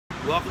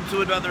Welcome to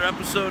another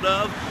episode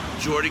of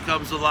Jordy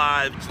Comes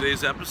Alive.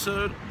 Today's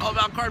episode, all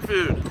about cart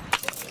food.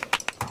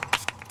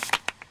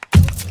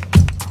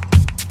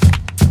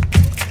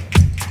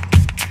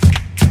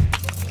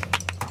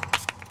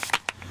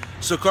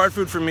 So cart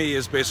food for me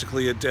is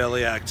basically a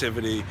daily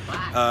activity.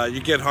 You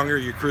get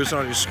hungry, you cruise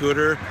on your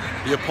scooter,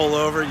 you pull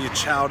over, you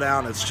chow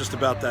down. It's just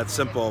about that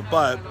simple.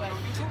 But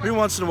every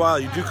once in a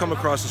while, you do come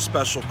across a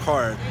special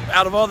cart.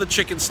 Out of all the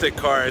chicken stick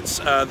carts,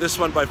 this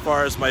one by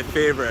far is my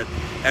favorite.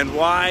 And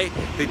why?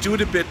 They do it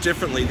a bit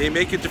differently. They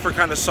make a different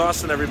kind of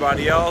sauce than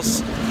everybody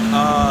else.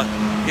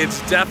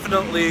 It's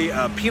definitely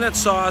peanut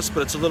sauce,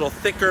 but it's a little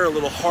thicker, a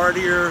little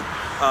heartier,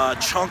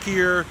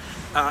 chunkier.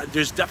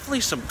 There's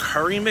definitely some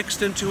curry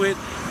mixed into it.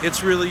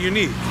 It's really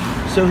unique.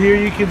 So here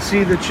you can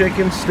see the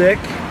chicken stick.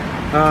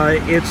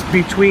 It's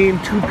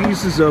between two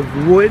pieces of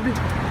wood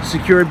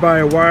secured by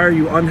a wire.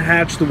 You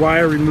unhatch the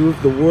wire, remove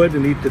the wood,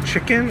 and eat the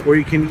chicken, or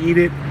you can eat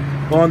it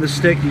on the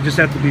stick. You just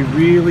have to be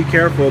really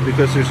careful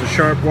because there's a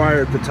sharp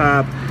wire at the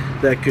top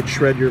that could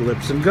shred your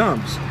lips and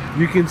gums.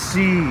 You can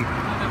see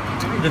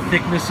the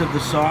thickness of the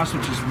sauce,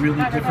 which is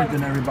really different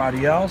than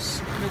everybody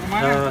else.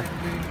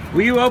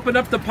 Will you open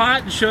up the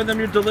pot and show them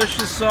your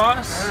delicious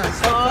sauce?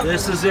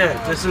 This is it.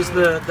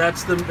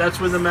 That's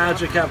where the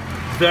magic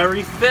happens.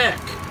 Very thick.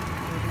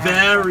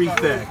 Very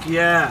thick,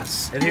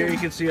 yes. And here you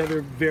can see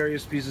other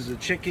various pieces of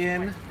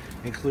chicken,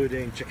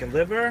 including chicken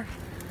liver,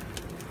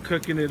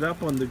 cooking it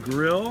up on the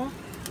grill.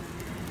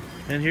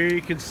 And here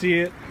you can see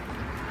it.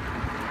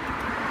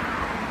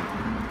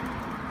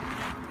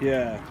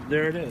 Yeah,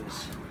 there it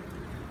is.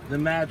 The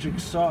magic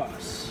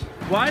sauce.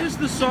 Why is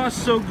the sauce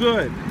so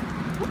good?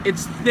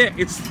 It's thick.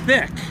 It's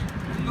thick.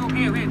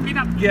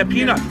 Peanut. Yeah,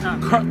 peanut.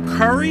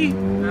 Curry?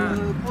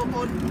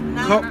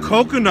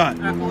 Coconut.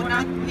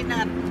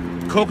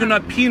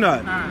 Coconut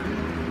peanut.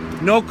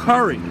 No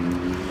curry.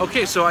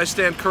 Okay, so I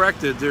stand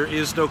corrected. There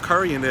is no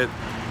curry in it.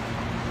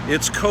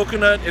 It's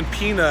coconut and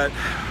peanut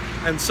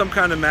and some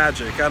kind of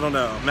magic. I don't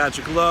know.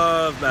 Magic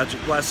love,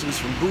 magic blessings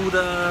from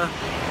Buddha.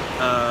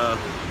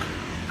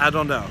 I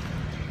don't know.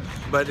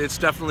 But it's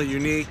definitely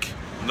unique.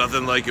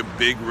 Nothing like a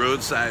big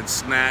roadside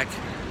snack.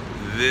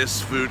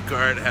 This food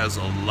cart has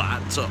a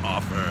lot to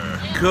offer.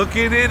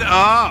 Cooking it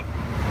up.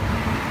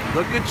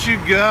 Look at you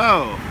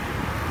go.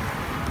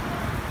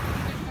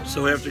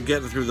 So after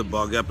getting through the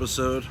bug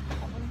episode,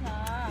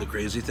 the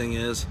crazy thing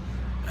is,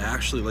 I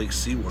actually like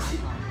seaworm.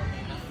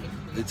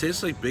 They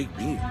taste like baked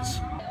beans.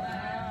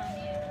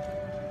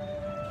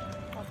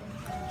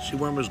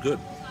 Seaworm is good.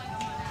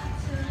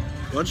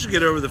 Once you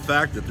get over the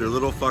fact that they're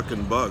little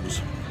fucking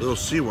bugs, little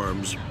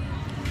seaworms,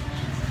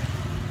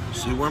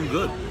 seaworm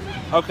good.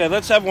 Okay,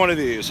 let's have one of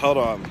these. Hold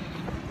on.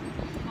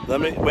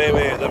 Let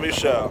me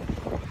show.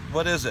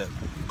 What is it?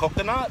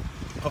 Coconut?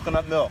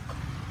 Coconut milk.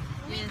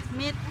 Yes,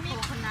 meat,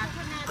 coconut.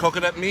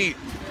 Coconut meat.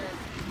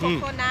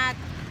 Coconut.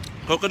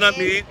 Coconut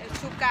meat.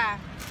 Sugar.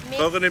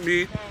 Coconut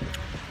meat.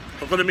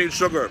 Coconut meat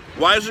sugar.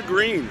 Why is it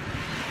green?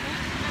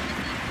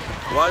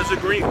 Why is it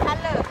green?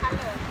 Color.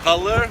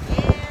 Color?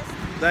 Yes.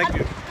 Thank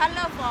you.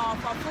 Color for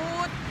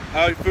food.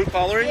 Food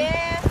coloring?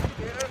 Yes.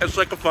 It's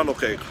like a funnel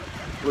cake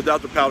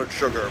without the powdered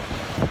sugar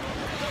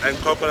and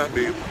coconut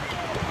meat.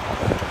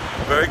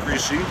 Very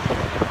greasy.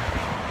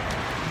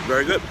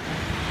 Very good.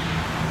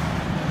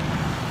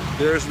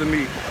 There's the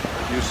meat.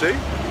 You see?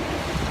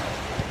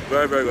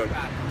 Very, very good.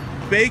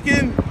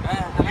 Bacon?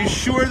 You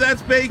sure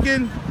that's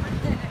bacon?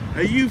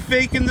 Are you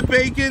faking the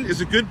bacon? Is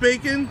it good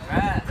bacon?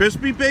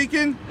 Crispy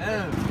bacon?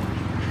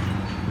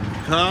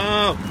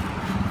 Come.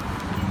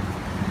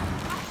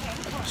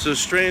 So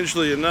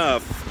strangely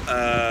enough,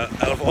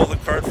 out of all the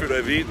cart food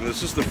I've eaten,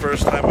 this is the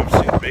first time I've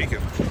seen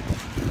bacon.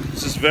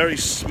 This is very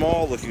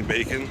small looking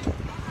bacon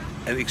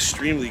and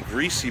extremely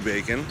greasy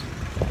bacon.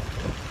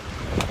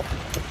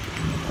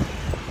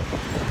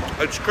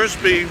 It's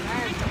crispy,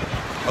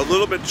 a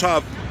little bit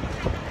tough.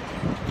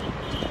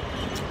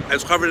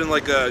 It's covered in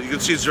like a, you can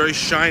see it's very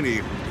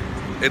shiny.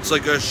 It's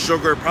like a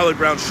sugar, probably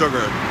brown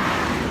sugar.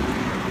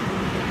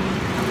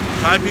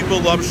 Thai people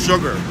love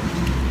sugar.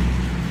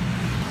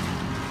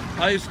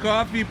 Iced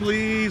coffee,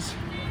 please.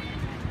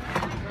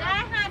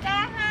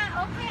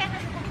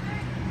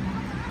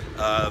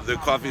 The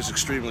coffee is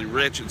extremely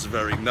rich, it's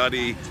very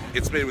nutty.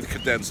 It's made with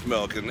condensed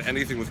milk, and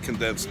anything with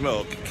condensed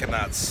milk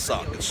cannot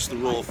suck. It's just the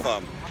rule of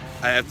thumb.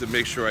 I have to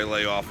make sure I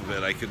lay off of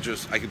it. I could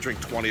drink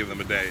 20 of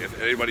them a day.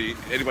 If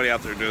anybody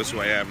out there knows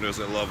who I am, knows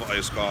I love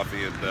iced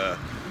coffee, and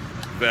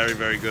very,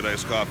 very good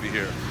iced coffee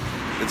here.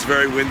 It's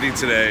very windy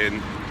today,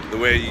 and the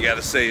way you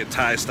gotta say it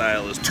Thai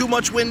style is too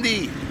much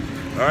windy.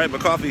 All right, my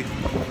coffee.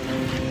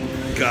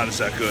 God, it's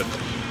that good.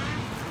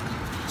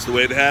 It's the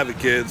way to have it,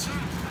 kids.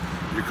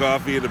 Your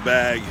coffee in a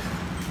bag.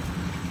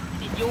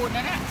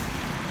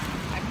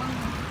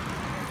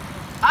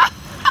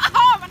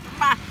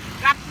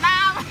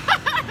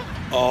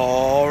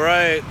 All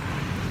right.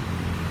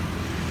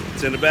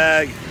 It's in the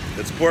bag.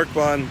 It's pork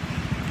bun.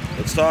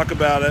 Let's talk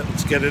about it.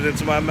 Let's get it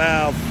into my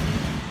mouth.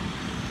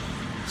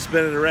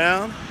 Spin it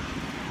around.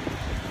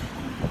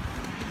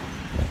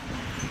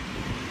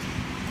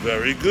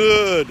 Very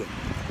good.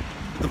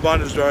 The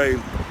bun is very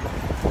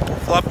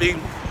fluffy.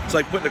 It's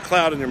like putting a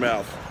cloud in your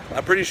mouth.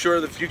 I'm pretty sure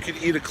that if you could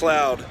eat a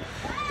cloud,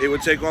 it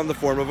would take on the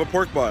form of a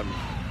pork bun.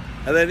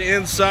 And then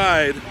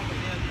inside,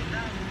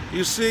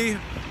 you see,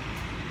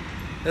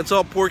 it's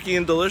all porky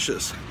and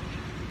delicious.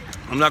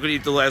 I'm not gonna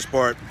eat the last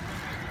part.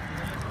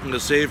 I'm gonna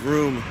save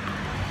room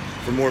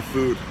for more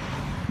food.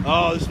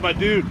 Oh, this is my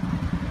dude.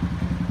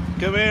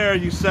 Come here,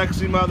 you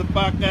sexy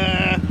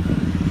motherfucker.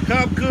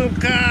 Come.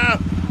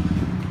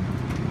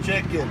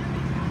 Chicken,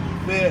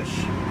 fish,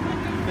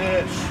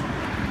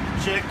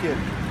 chicken,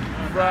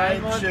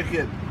 fried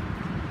chicken,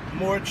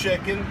 more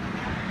chicken,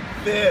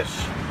 fish.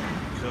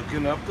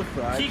 Cooking up the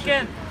fried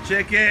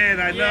chicken.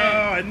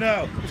 I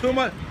know.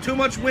 Too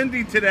much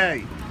windy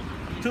today.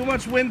 Too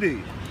much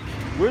windy.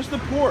 Where's the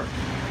pork?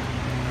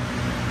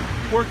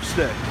 Pork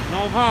stick.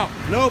 No pork.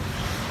 Nope.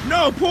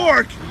 No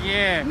pork.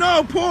 Yeah.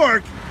 No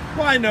pork.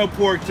 Why no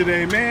pork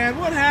today, man?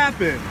 What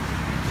happened?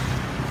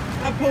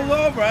 I pull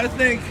over. I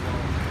think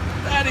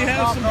Daddy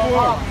has some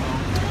pork.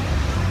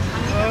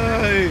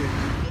 Hey.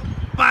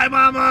 Bye,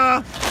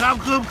 Mama.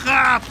 Come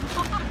cop.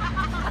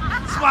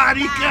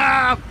 Swati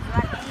cop.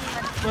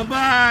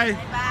 Bye-bye.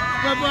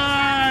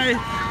 Bye-bye.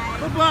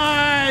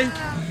 Bye-bye.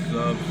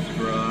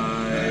 Subscribe.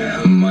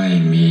 ไม่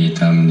มี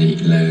ตำหนิ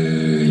เล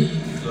ย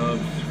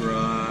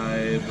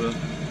Subscribe.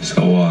 ส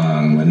ว่า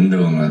งเหมือนด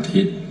วงอา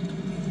ทิตย์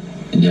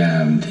ยา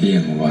มเที่ย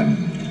งวัน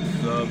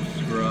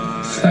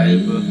Subscribe. ใส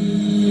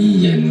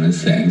เย็นเหมือน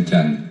แสง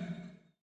จันทร์